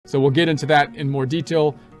So we'll get into that in more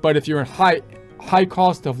detail. But if you're in high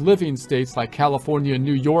cost of living states like California and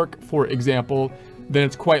New York, for example, then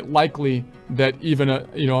it's quite likely that even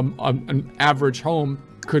an average home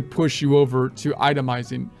could push you over to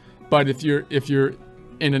itemizing. But if you're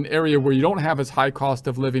in an area where you don't have as high cost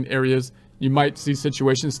of living areas, you might see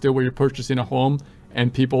situations still where you're purchasing a home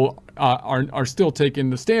and people are still taking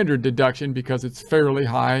the standard deduction because it's fairly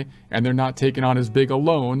high and they're not taking on as big a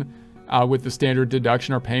loan with the standard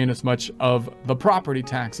deduction or paying as much of the property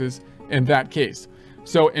taxes in that case.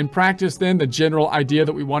 So in practice then, the general idea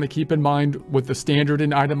that we want to keep in mind with the standard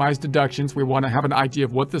and itemized deductions, we want to have an idea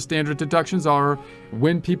of what the standard deductions are,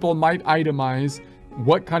 when people might itemize,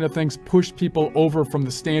 what kind of things push people over from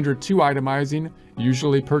the standard to itemizing.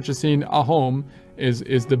 Usually purchasing a home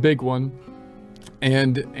is the big one.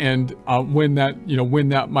 And when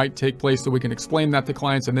that might take place, so we can explain that to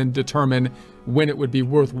clients and then determine when it would be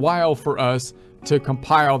worthwhile for us to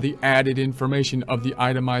compile the added information of the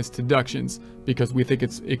itemized deductions, because we think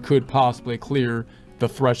it could possibly clear the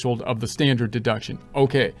threshold of the standard deduction.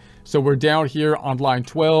 Okay, so we're down here on line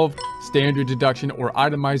 12, standard deduction or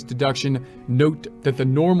itemized deduction. Note that the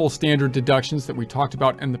normal standard deductions that we talked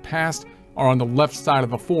about in the past are on the left side of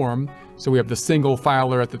the form. So we have the single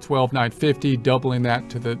filer at the $12,950, doubling that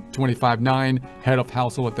to the $25,900, head of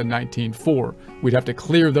household at the $19,400. We'd have to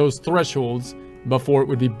clear those thresholds before it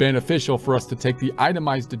would be beneficial for us to take the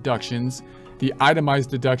itemized deductions. The itemized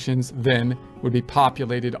deductions then would be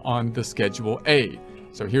populated on the Schedule A.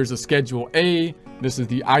 So here's a Schedule A. This is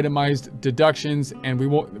the itemized deductions, and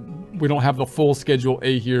we don't have the full Schedule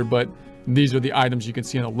A here, but these are the items you can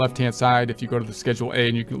see on the left-hand side if you go to the Schedule A,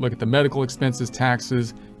 and you can look at the medical expenses,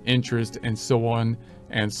 taxes, interest, and so on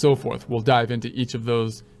and so forth. We'll dive into each of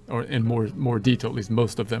those or in more detail, at least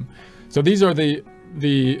most of them. So these are the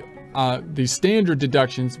standard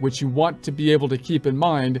deductions, which you want to be able to keep in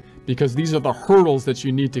mind, because these are the hurdles that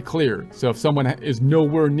you need to clear. So if someone is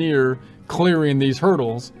nowhere near clearing these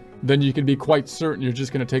hurdles, then you can be quite certain you're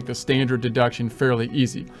just going to take the standard deduction fairly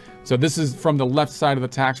easy. So this is from the left side of the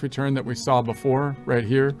tax return that we saw before, right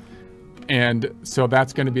here. And so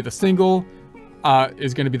that's going to be the single,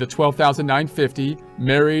 is going to be the $12,950.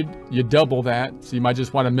 Married, you double that. So you might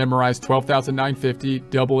just want to memorize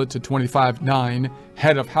 $12,950, double it to $25,900.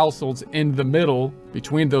 Head of households in the middle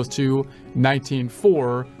between those two,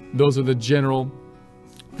 $19,400. Those are the general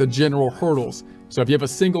hurdles. So if you have a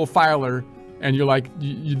single filer and you're like,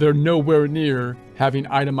 they're nowhere near having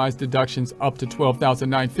itemized deductions up to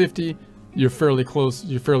 $12,950, you're fairly close,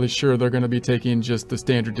 you're fairly sure they're going to be taking just the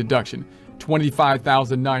standard deduction.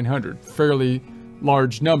 $25,900, fairly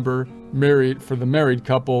large number for the married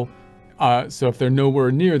couple. So if they're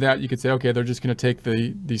nowhere near that, you could say, okay, they're just going to take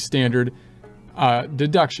the standard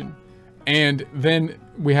deduction. And then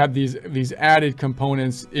we have these added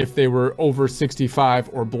components if they were over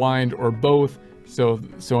 65 or blind or both. So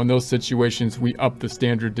in those situations, we up the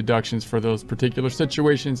standard deductions for those particular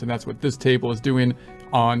situations, and that's what this table is doing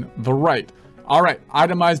on the right. All right,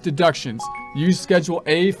 itemized deductions. Use Schedule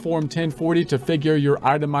A, Form 1040 to figure your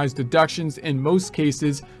itemized deductions. In most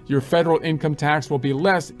cases, your federal income tax will be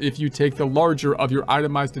less if you take the larger of your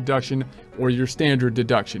itemized deduction or your standard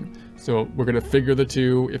deduction. So we're going to figure the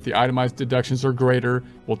two. If the itemized deductions are greater,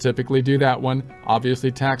 we'll typically do that one.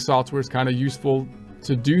 Obviously, tax software is kind of useful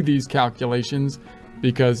to do these calculations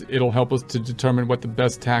because it'll help us to determine what the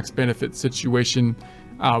best tax benefit situation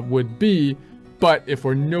would be. But if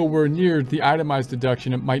we're nowhere near the itemized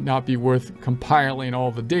deduction, it might not be worth compiling all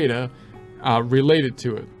the data related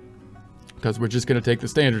to it, because we're just going to take the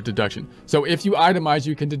standard deduction. So if you itemize,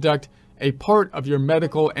 you can deduct a part of your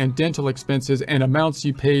medical and dental expenses and amounts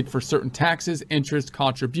you paid for certain taxes, interest,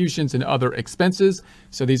 contributions, and other expenses.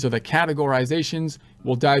 So these are the categorizations.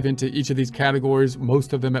 We'll dive into each of these categories,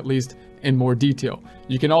 most of them at least, in more detail.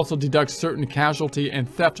 You can also deduct certain casualty and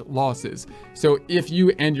theft losses. So if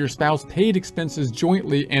you and your spouse paid expenses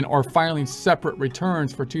jointly and are filing separate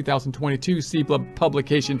returns for 2022, see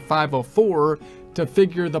publication 504 to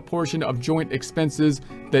figure the portion of joint expenses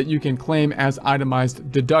that you can claim as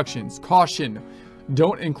itemized deductions. Caution: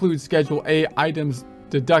 don't include Schedule A items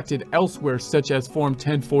deducted elsewhere, such as Form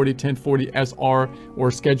 1040, 1040-SR,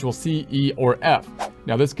 or Schedule C, E, or F.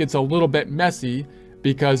 Now this gets a little bit messy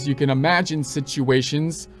because you can imagine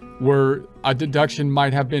situations where a deduction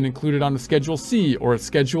might have been included on a Schedule C or a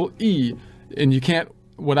Schedule E, and you can't,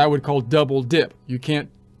 what I would call, double dip. You can't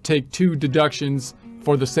take two deductions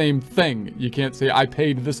for the same thing. You can't say, I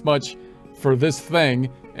paid this much for this thing,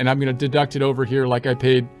 and I'm going to deduct it over here like I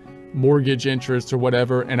paid mortgage interest or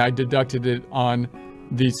whatever, and I deducted it on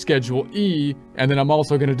the Schedule E, and then I'm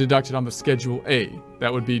also going to deduct it on the Schedule A.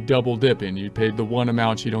 That would be double dipping. You paid the one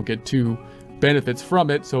amount, you don't get two benefits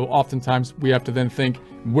from it. So oftentimes we have to then think,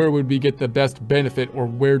 where would we get the best benefit, or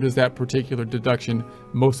where does that particular deduction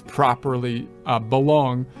most properly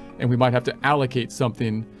belong? And we might have to allocate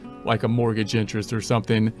something like a mortgage interest or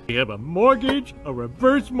something. You have a mortgage, a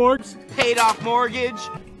reverse mortgage, paid off mortgage,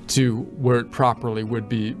 to where it properly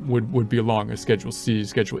would belong, as Schedule C,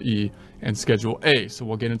 Schedule E, and Schedule A. So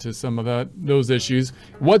we'll get into some of those issues.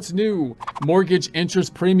 What's new? Mortgage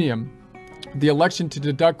interest premium. The election to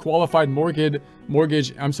deduct qualified mortgage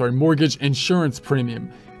insurance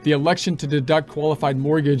premium. The election to deduct qualified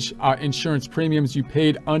mortgage insurance premiums you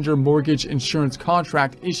paid under mortgage insurance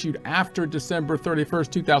contract issued after December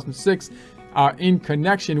 31st, 2006 in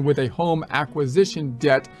connection with a home acquisition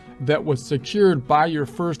debt that was secured by your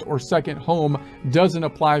first or second home doesn't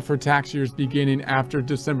apply for tax years beginning after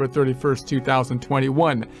December 31st,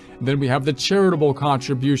 2021. Then we have the charitable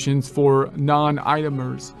contributions for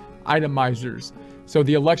non-itemizers. So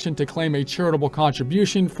the election to claim a charitable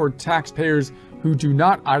contribution for taxpayers who do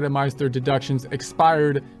not itemize their deductions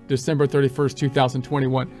expired December 31st,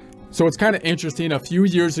 2021. So it's kind of interesting. A few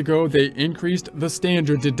years ago, they increased the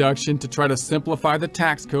standard deduction to try to simplify the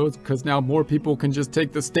tax codes, because now more people can just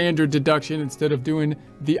take the standard deduction instead of doing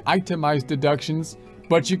the itemized deductions.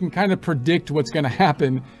 But you can kind of predict what's going to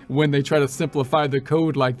happen when they try to simplify the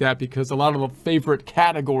code like that, because a lot of the favorite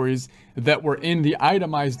categories that were in the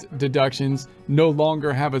itemized deductions no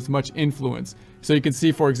longer have as much influence. So you can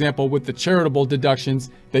see, for example, with the charitable deductions,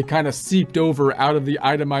 they kind of seeped over out of the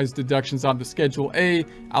itemized deductions on the Schedule A,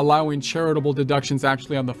 allowing charitable deductions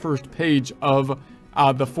actually on the first page of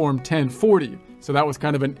the Form 1040. So that was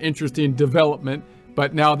kind of an interesting development.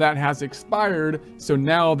 But now that has expired, so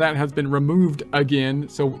now that has been removed again.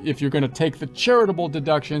 So if you're going to take the charitable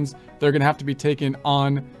deductions, they're going to have to be taken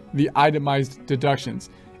on the itemized deductions.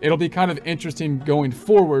 It'll be kind of interesting going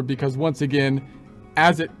forward, because once again,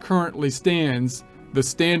 as it currently stands, the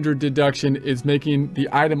standard deduction is making the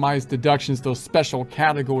itemized deductions, those special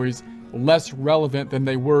categories, less relevant than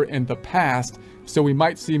they were in the past. So we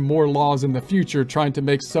might see more laws in the future trying to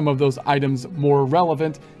make some of those items more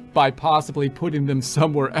relevant by possibly putting them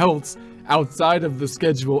somewhere else outside of the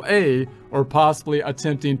Schedule A, or possibly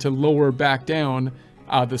attempting to lower back down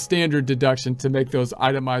the standard deduction to make those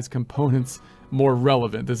itemized components more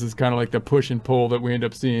relevant. This is kind of like the push and pull that we end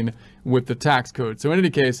up seeing with the tax code. So in any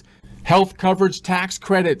case, health coverage tax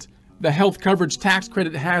credit. The health coverage tax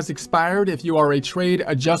credit has expired if you are a Trade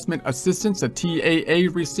Adjustment Assistance, a TAA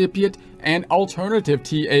recipient, an alternative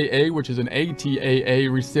TAA, which is an ATAA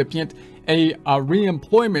recipient, a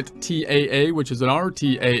reemployment TAA, which is an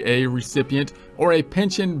RTAA recipient, or a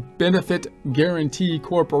pension benefit guarantee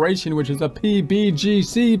corporation, which is a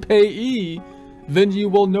PBGC payee. Then you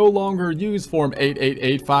will no longer use Form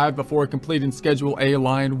 8885 before completing Schedule A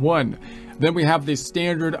Line 1. Then we have the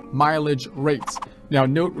standard mileage rates. Now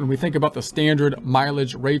note, when we think about the standard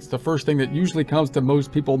mileage rates, the first thing that usually comes to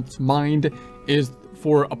most people's mind is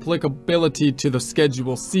for applicability to the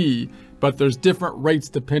Schedule C, but there's different rates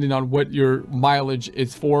depending on what your mileage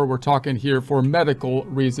is for. We're talking here for medical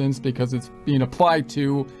reasons because it's being applied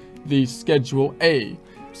to the Schedule A.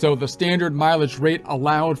 So the standard mileage rate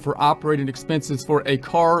allowed for operating expenses for a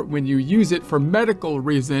car when you use it for medical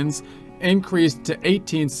reasons increased to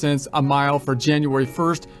 18 cents a mile for January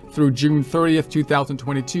 1st through June 30th,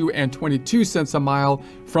 2022, and 22 cents a mile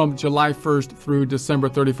from July 1st through December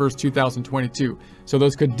 31st, 2022. So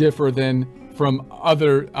those could differ then from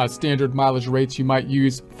other standard mileage rates you might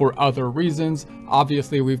use for other reasons.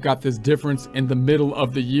 Obviously, we've got this difference in the middle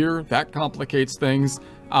of the year. That complicates things.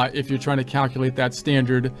 If you're trying to calculate that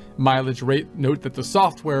standard mileage rate, note that the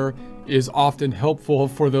software is often helpful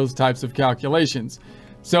for those types of calculations.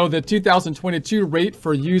 So the 2022 rate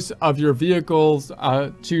for use of your vehicles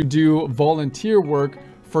to do volunteer work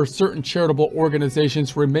for certain charitable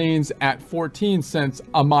organizations remains at 14 cents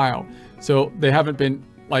a mile. So they haven't been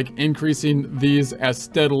like increasing these as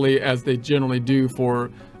steadily as they generally do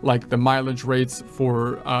for like the mileage rates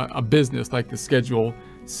for a business, like the Schedule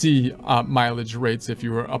C mileage rates, if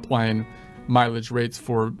you were applying mileage rates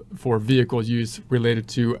for vehicle use related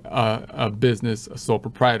to a business, a sole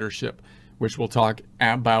proprietorship, which we'll talk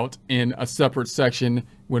about in a separate section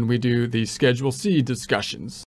when we do the Schedule C discussions.